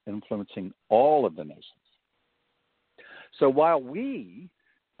history influencing all of the nations. So while we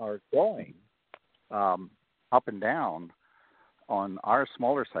are going up and down on our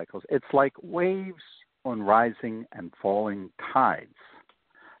smaller cycles, it's like waves on rising and falling tides.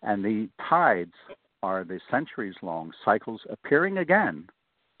 And the tides are the centuries-long cycles appearing again,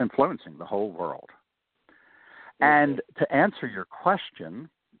 influencing the whole world. And to answer your question,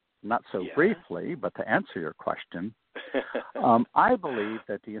 not so briefly, but to answer your question, I believe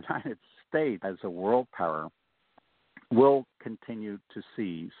that the United States as a world power will continue to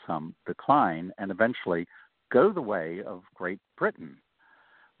see some decline and eventually go the way of Great Britain,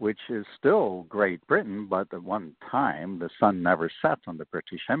 which is still Great Britain, but at one time the sun never set on the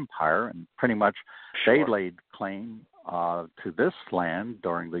British Empire, and pretty much they laid claim to this land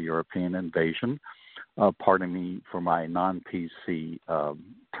during the European invasion. Pardon me for my non-PC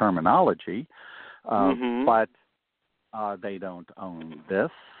terminology, but they don't own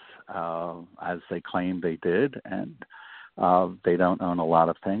this as they claim they did, and they don't own a lot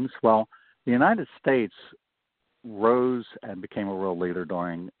of things. Well, the United States rose and became a world leader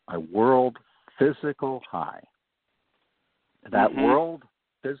during a world physical high. That world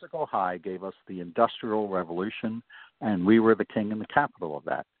physical high gave us the Industrial Revolution, and we were the king and the capital of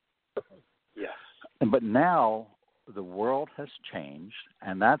that. Yes. But now the world has changed,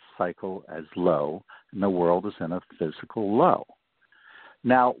 and that cycle is low, and the world is in a physical low.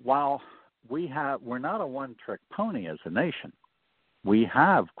 Now, while we're not a one-trick pony as a nation. We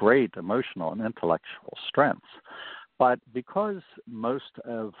have great emotional and intellectual strengths, but because most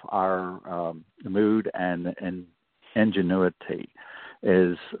of our mood and ingenuity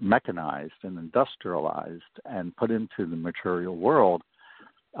is mechanized and industrialized and put into the material world,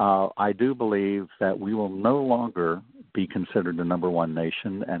 I do believe that we will no longer be considered the number one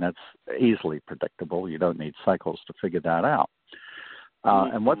nation, and it's easily predictable. You don't need cycles to figure that out.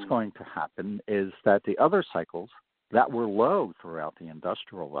 And what's going to happen is that the other cycles that were low throughout the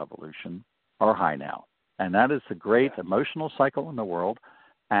Industrial Revolution are high now. And that is the great emotional cycle in the world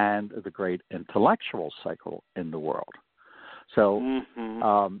and the great intellectual cycle in the world. So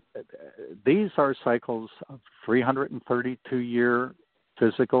these are cycles of 332-year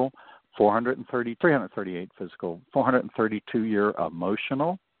physical, 338 physical, 432-year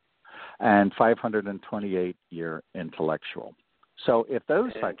emotional, and 528-year intellectual. So if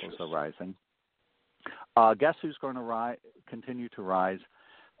those cycles are rising, guess who's going to continue to rise?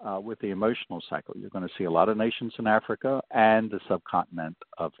 with the emotional cycle. You're going to see a lot of nations in Africa and the subcontinent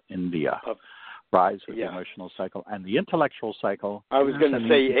of India rise with the emotional cycle. And the intellectual cycle... I was going to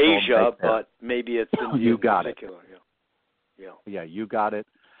say Asia, but maybe it's India you got in particular. Yeah, you got it.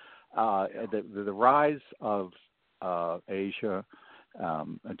 The rise of Asia,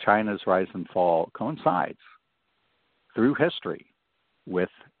 China's rise and fall coincides through history with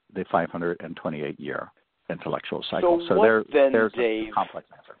the 528-year intellectual cycle. So there's Dave, a complex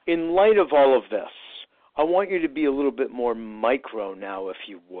answer. In light of all of this, I want you to be a little bit more micro now, if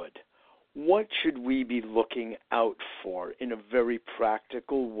you would. What should we be looking out for in a very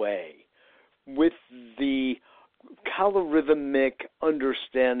practical way with the calorhythmic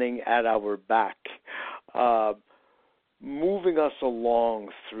understanding at our back, moving us along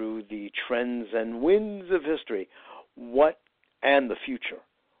through the trends and winds of history, and the future?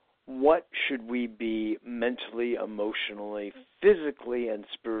 What should we be mentally, emotionally, physically, and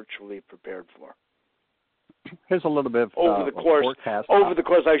spiritually prepared for? Here's a little bit of forecast. Over the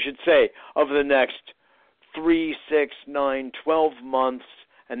course, I should say, of the next 3, 6, 9, 12 months,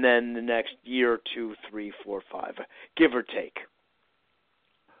 and then the next year, 2, 3, 4, 5, give or take.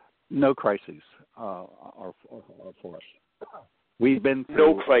 No crises are for us. We've been through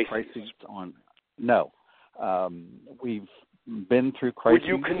no crises. We've been through crises. Would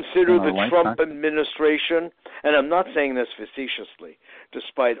you consider the Trump administration, and I'm not saying this facetiously,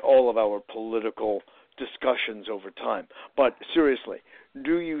 despite all of our political discussions over time, but seriously,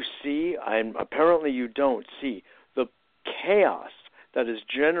 do you see, and apparently you don't see, the chaos that is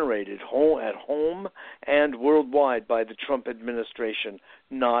generated at home and worldwide by the Trump administration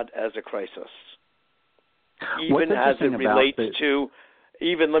not as a crisis? Even as it relates to,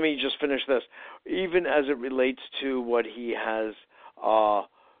 let me just finish this, even as it relates to what he has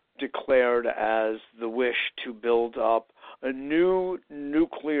declared as the wish to build up a new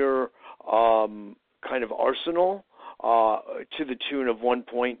nuclear kind of arsenal to the tune of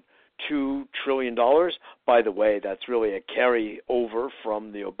 $1.2 trillion. By the way, that's really a carryover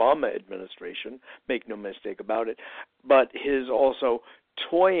from the Obama administration, make no mistake about it. But his also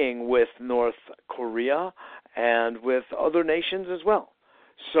toying with North Korea and with other nations as well.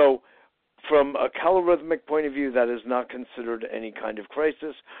 So from a calorhythmic point of view, that is not considered any kind of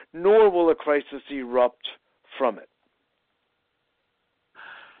crisis, nor will a crisis erupt from it.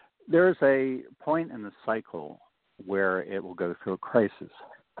 There is a point in the cycle where it will go through a crisis.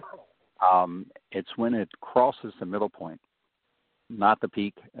 It's when it crosses the middle point, not the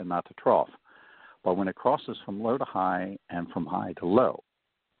peak and not the trough, but when it crosses from low to high and from high to low.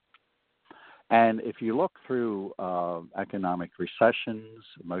 And if you look through economic recessions,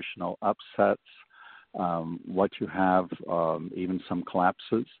 emotional upsets, what you have, even some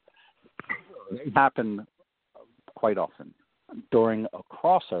collapses, they happen quite often during a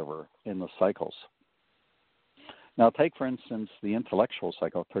crossover in the cycles. Now, take, for instance, the intellectual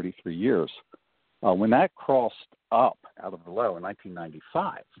cycle, 33 years. When that crossed up out of the low in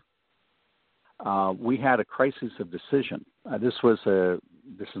 1995, we had a crisis of decision. This is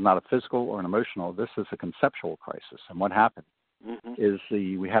not a physical or an emotional. This is a conceptual crisis. And what happened is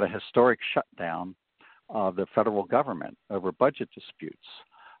we had a historic shutdown of the federal government over budget disputes.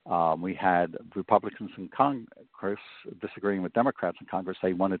 We had Republicans in Congress disagreeing with Democrats in Congress.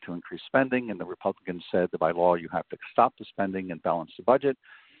 They wanted to increase spending, and the Republicans said that by law you have to stop the spending and balance the budget,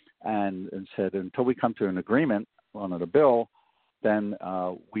 and said until we come to an agreement on a bill, then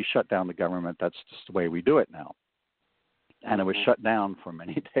we shut down the government. That's just the way we do it now. And it was shut down for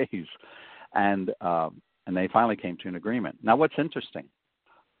many days, and they finally came to an agreement. Now, what's interesting,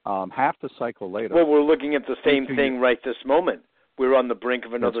 half the cycle later... Well, we're looking at the same thing right this moment. We're on the brink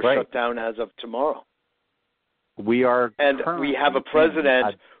of another shutdown as of tomorrow. We are, and we have a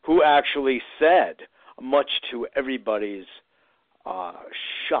president who actually said, much to everybody's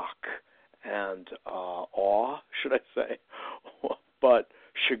shock and awe, should I say, but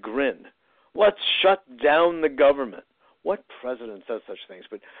chagrin, let's shut down the government. What president says such things?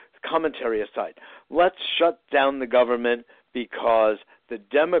 But commentary aside, let's shut down the government because the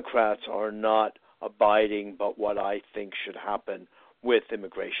Democrats are not abiding but what I think should happen with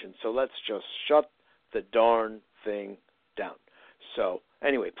immigration. So let's just shut the darn thing down. So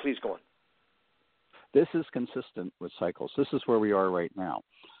anyway, please go on. This is consistent with cycles. This is where we are right now.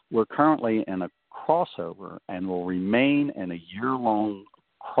 We're currently in a crossover and will remain in a year-long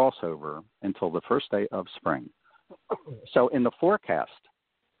crossover until the first day of spring. So in the forecast,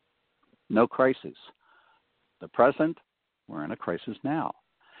 no crisis. The present, we're in a crisis now.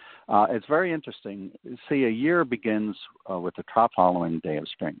 It's very interesting. See, a year begins with the following day of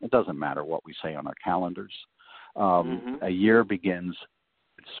spring. It doesn't matter what we say on our calendars. A year begins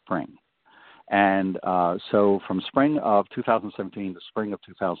it's spring. And so from spring of 2017 to spring of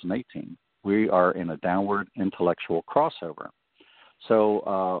 2018, we are in a downward intellectual crossover.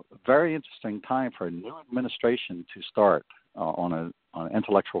 So very interesting time for a new administration to start on an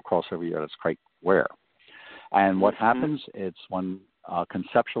intellectual crossover year that's quite rare. And what happens, it's one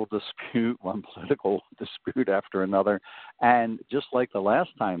conceptual dispute, one political dispute after another. And just like the last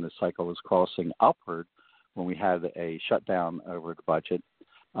time the cycle was crossing upward when we had a shutdown over the budget,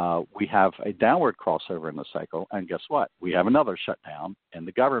 we have a downward crossover in the cycle, and guess what? We have another shutdown in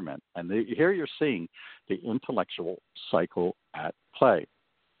the government. And here you're seeing the intellectual cycle at play.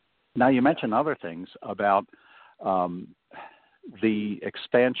 Now, you mentioned other things about the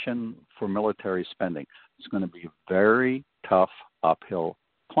expansion for military spending. It's going to be a very tough uphill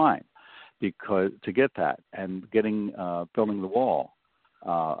climb because to get that and building the wall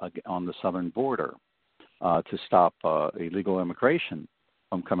on the southern border to stop illegal immigration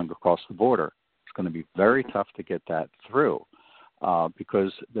from coming across the border. It's going to be very tough to get that through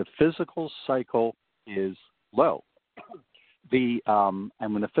because the physical cycle is low. And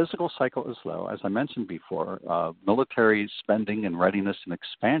when the physical cycle is low, as I mentioned before, military spending and readiness and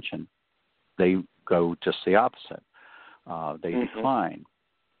expansion, they go just the opposite. They decline.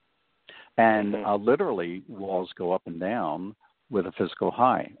 And literally walls go up and down with a physical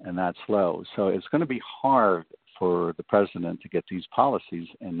high, and that's low. So it's going to be hard for the president to get these policies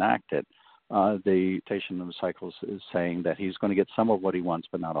enacted. The Station of the Cycles is saying that he's going to get some of what he wants,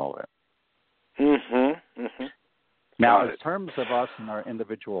 but not all of it. Now, in terms of us and our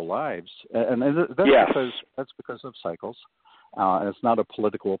individual lives, and that's because of cycles, and it's not a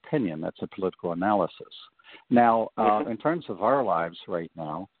political opinion, that's a political analysis. Now, in terms of our lives right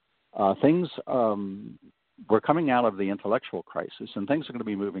now, things, we're coming out of the intellectual crisis, and things are going to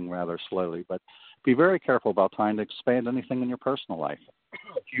be moving rather slowly, but be very careful about trying to expand anything in your personal life.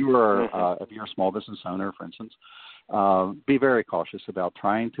 If you're a small business owner, for instance, be very cautious about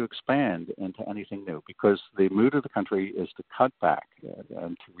trying to expand into anything new because the mood of the country is to cut back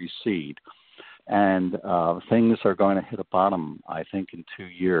and to recede. And things are going to hit a bottom, I think, in 2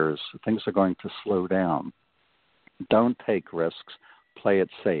 years. Things are going to slow down. Don't take risks. Play it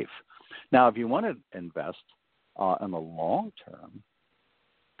safe. Now, if you want to invest in the long term,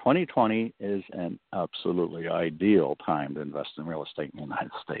 2020 is an absolutely ideal time to invest in real estate in the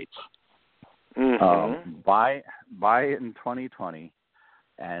United States. Buy in 2020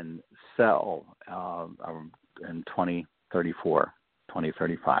 and sell in 2034,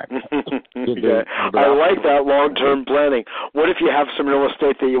 2035. Yeah, I like that long-term planning. What if you have some real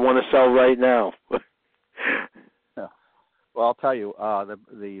estate that you want to sell right now? Well, I'll tell you,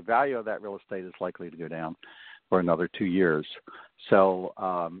 the value of that real estate is likely to go down for another 2 years. So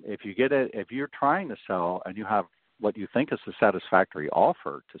if you're trying to sell and you have what you think is a satisfactory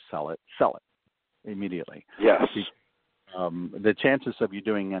offer to sell it immediately. Yes. The chances of you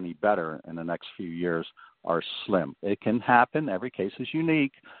doing any better in the next few years are slim. It can happen. Every case is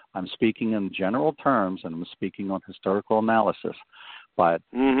unique. I'm speaking in general terms, and I'm speaking on historical analysis, but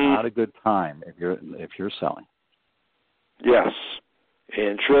not a good time if you're selling. Yes.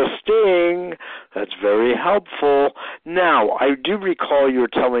 Interesting. That's very helpful. Now, I do recall you were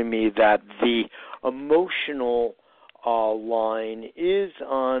telling me that the emotional line is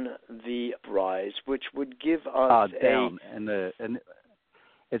on the rise, which would give us down,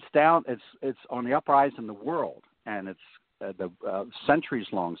 it's down. It's on the uprise in the world, and it's the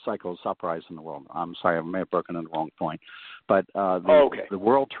centuries-long cycle is uprise in the world. I'm sorry, I may have broken in the wrong point, but the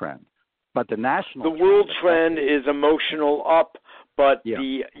world trend. But the world trend is emotional up, but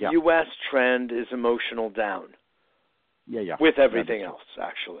the U.S. trend is emotional down. Yeah. With everything else,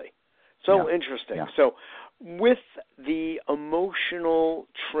 actually. So interesting. Yeah. So with the emotional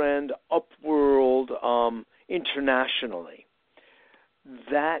trend upward internationally,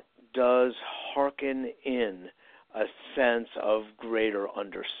 that does hearken in a sense of greater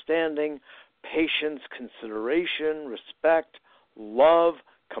understanding, patience, consideration, respect, love,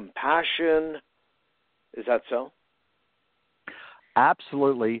 compassion. Is that so?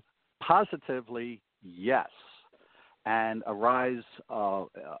 Absolutely, positively, yes. And a rise of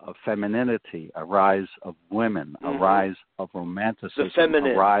femininity, a rise of women, a rise of romanticism, the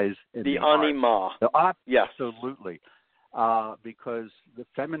feminine, a rise in the anima. Yes. Absolutely. Because the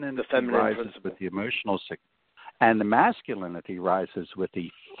femininity rises principle. With the emotional cycle, and the masculinity rises with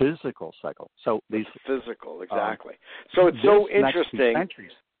the physical cycle. So these physical, exactly. So it's so interesting.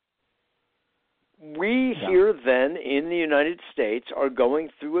 We here then in the United States are going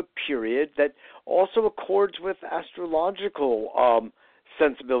through a period that also accords with astrological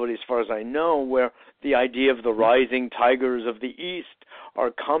sensibility, as far as I know, where the idea of the rising tigers of the East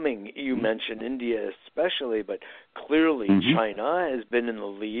are coming. You mentioned India especially, but clearly China has been in the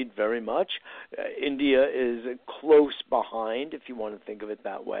lead very much. India is close behind, if you want to think of it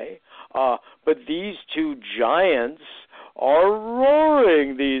that way. But these two giants are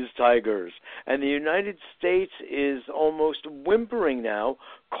roaring, these tigers. And the United States is almost whimpering now,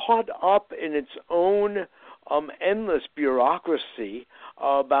 caught up in its own endless bureaucracy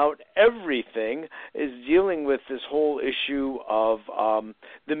about everything, is dealing with this whole issue of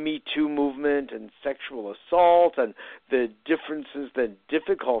the Me Too movement and sexual assault and the differences, the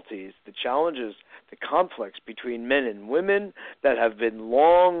difficulties, the challenges, the conflicts between men and women that have been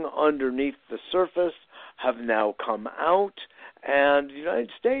long underneath the surface have now come out, and the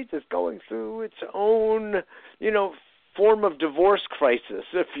United States is going through its own, form of divorce crisis,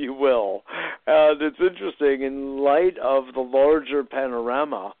 if you will. And it's interesting, in light of the larger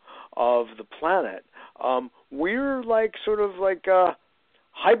panorama of the planet, we're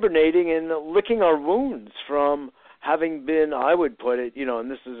hibernating and licking our wounds from having been, I would put it, and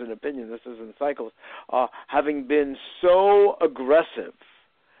this is an opinion, this isn't cycles, having been so aggressive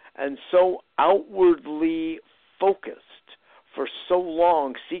and so outwardly focused for so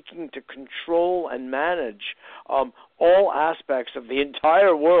long, seeking to control and manage all aspects of the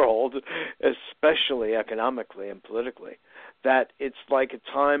entire world, especially economically and politically, that it's like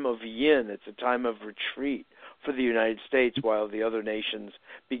a time of yin, it's a time of retreat for the United States, while the other nations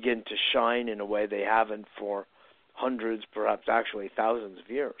begin to shine in a way they haven't for hundreds, perhaps actually thousands of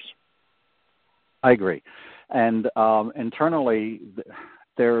years. I agree. And internally,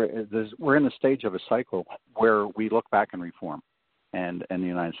 we're in the stage of a cycle where we look back and reform. And in the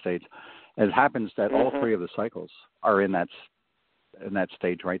United States, it happens that all three of the cycles are in that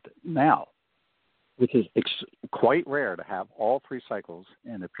stage right now, which is quite rare to have all three cycles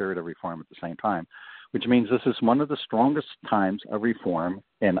in a period of reform at the same time, which means this is one of the strongest times of reform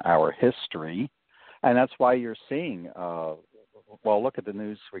in our history. And that's why you're seeing, look at the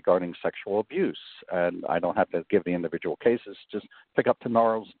news regarding sexual abuse. And I don't have to give the individual cases. Just pick up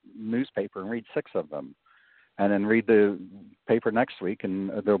tomorrow's newspaper and read 6 of them. And then read the paper next week,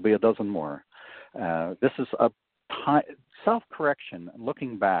 and there'll be a dozen more. This is a self-correction,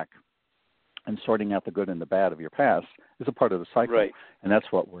 looking back and sorting out the good and the bad of your past is a part of the cycle, right. And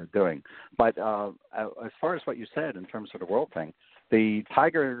that's what we're doing. But as far as what you said in terms of the world thing, the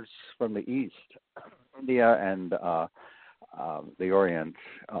tigers from the east, India and the Orient,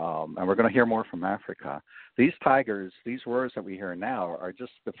 and we're going to hear more from Africa. These tigers, these roars that we hear now, are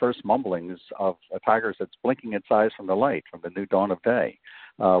just the first mumblings of a tiger that's blinking its eyes from the light, from the new dawn of day.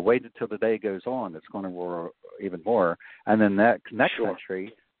 Wait until the day goes on, it's going to roar even more. And then next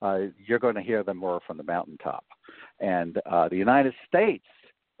century, you're going to hear them roar from the mountaintop. And the United States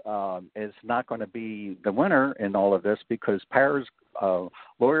is not going to be the winner in all of this, because powers,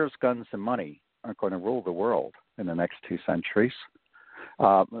 lawyers, guns, and money aren't going to rule the world in the next 2 centuries.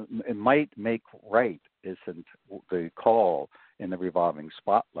 It might make right isn't the call in the revolving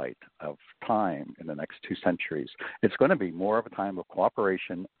spotlight of time in the next 2 centuries. It's going to be more of a time of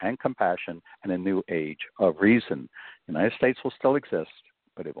cooperation and compassion and a new age of reason. The United States will still exist,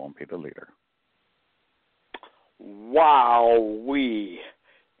 but it won't be the leader. Wowee.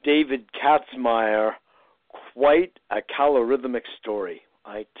 David Katzmire, quite a Kalarhythmic story,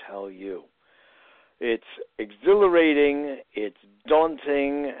 I tell you. It's exhilarating, it's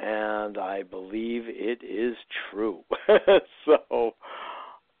daunting, and I believe it is true. So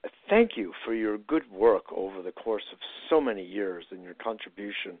thank you for your good work over the course of so many years and your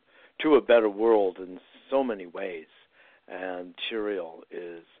contribution to a better world in so many ways. And Tiriel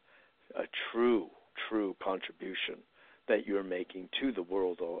is a true contribution that you're making to the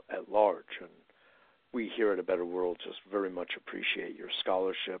world at large. And we here at A Better World just very much appreciate your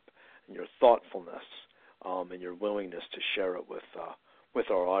scholarship and your thoughtfulness, and your willingness to share it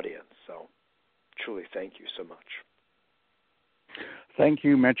with our audience. So truly thank you so much. Thank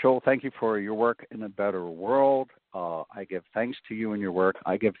you, Mitchell. Thank you for your work in A Better World. I give thanks to you and your work.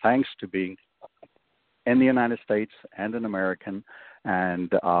 I give thanks to being in the United States and an American,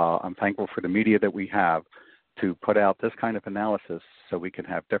 and I'm thankful for the media that we have to put out this kind of analysis so we can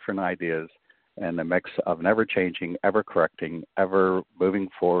have different ideas in the mix of an ever-changing, ever-correcting, ever-moving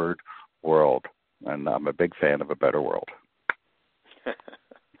forward world. And I'm a big fan of A Better World.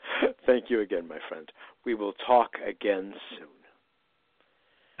 Thank you again, my friend. We will talk again soon.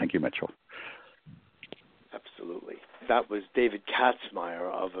 Thank you, Mitchell. Absolutely. That was David Katzmire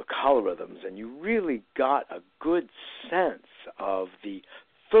of the Kalarhythms, and you really got a good sense of the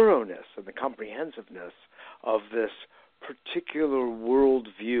thoroughness and the comprehensiveness of this particular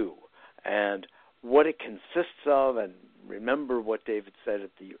worldview and what it consists of, and remember what David said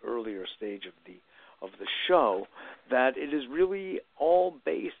at the earlier stage of the show, that it is really all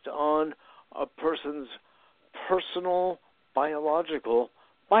based on a person's personal biological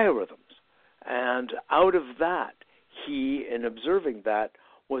biorhythms. And out of that, he, in observing that,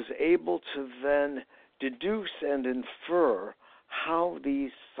 was able to then deduce and infer how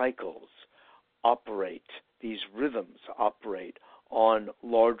these cycles operate, these rhythms operate on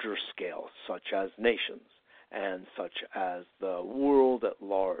larger scales, such as nations and such as the world at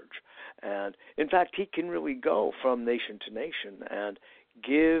large. And in fact, he can really go from nation to nation and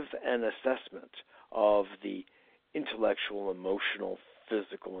give an assessment of the intellectual, emotional,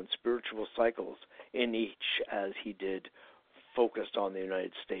 physical, and spiritual cycles in each, as he did focused on the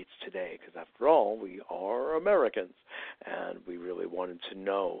United States today, because after all, we are Americans, and we really wanted to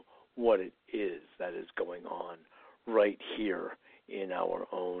know what it is that is going on right here in our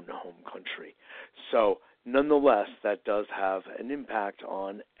own home country. So nonetheless, that does have an impact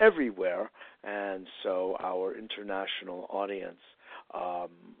on everywhere, and so our international audience,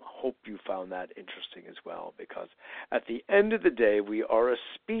 hope you found that interesting as well, because at the end of the day, we are a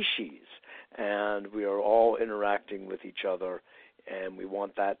species, and we are all interacting with each other, and we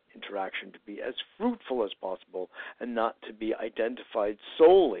want that interaction to be as fruitful as possible and not to be identified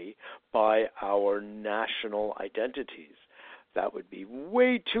solely by our national identities. That would be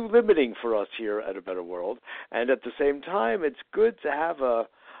way too limiting for us here at A Better World. And at the same time, it's good to have a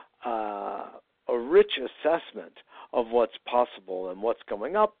rich assessment of what's possible and what's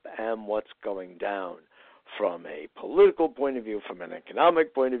going up and what's going down from a political point of view, from an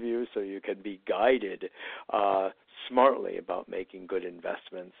economic point of view, so you can be guided smartly about making good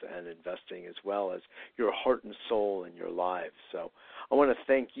investments and investing as well as your heart and soul in your lives. So I want to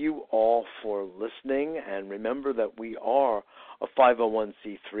thank you all for listening, and remember that we are a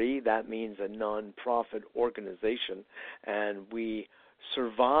 501c3. That means a nonprofit organization, and we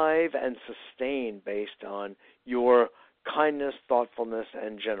survive and sustain based on your kindness, thoughtfulness,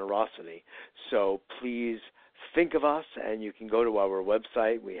 and generosity. So please think of us, and you can go to our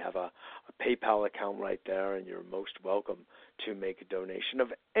website. We have a PayPal account right there, and you're most welcome to make a donation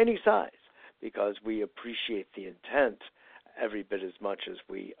of any size, because we appreciate the intent every bit as much as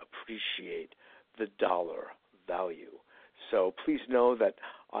we appreciate the dollar value. So please know that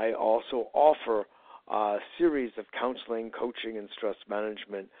I also offer a series of counseling, coaching, and stress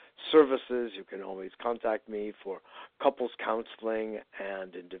management services. You can always contact me for couples counseling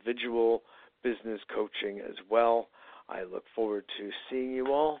and individual business coaching as well. I look forward to seeing you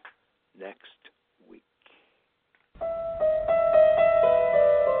all next week.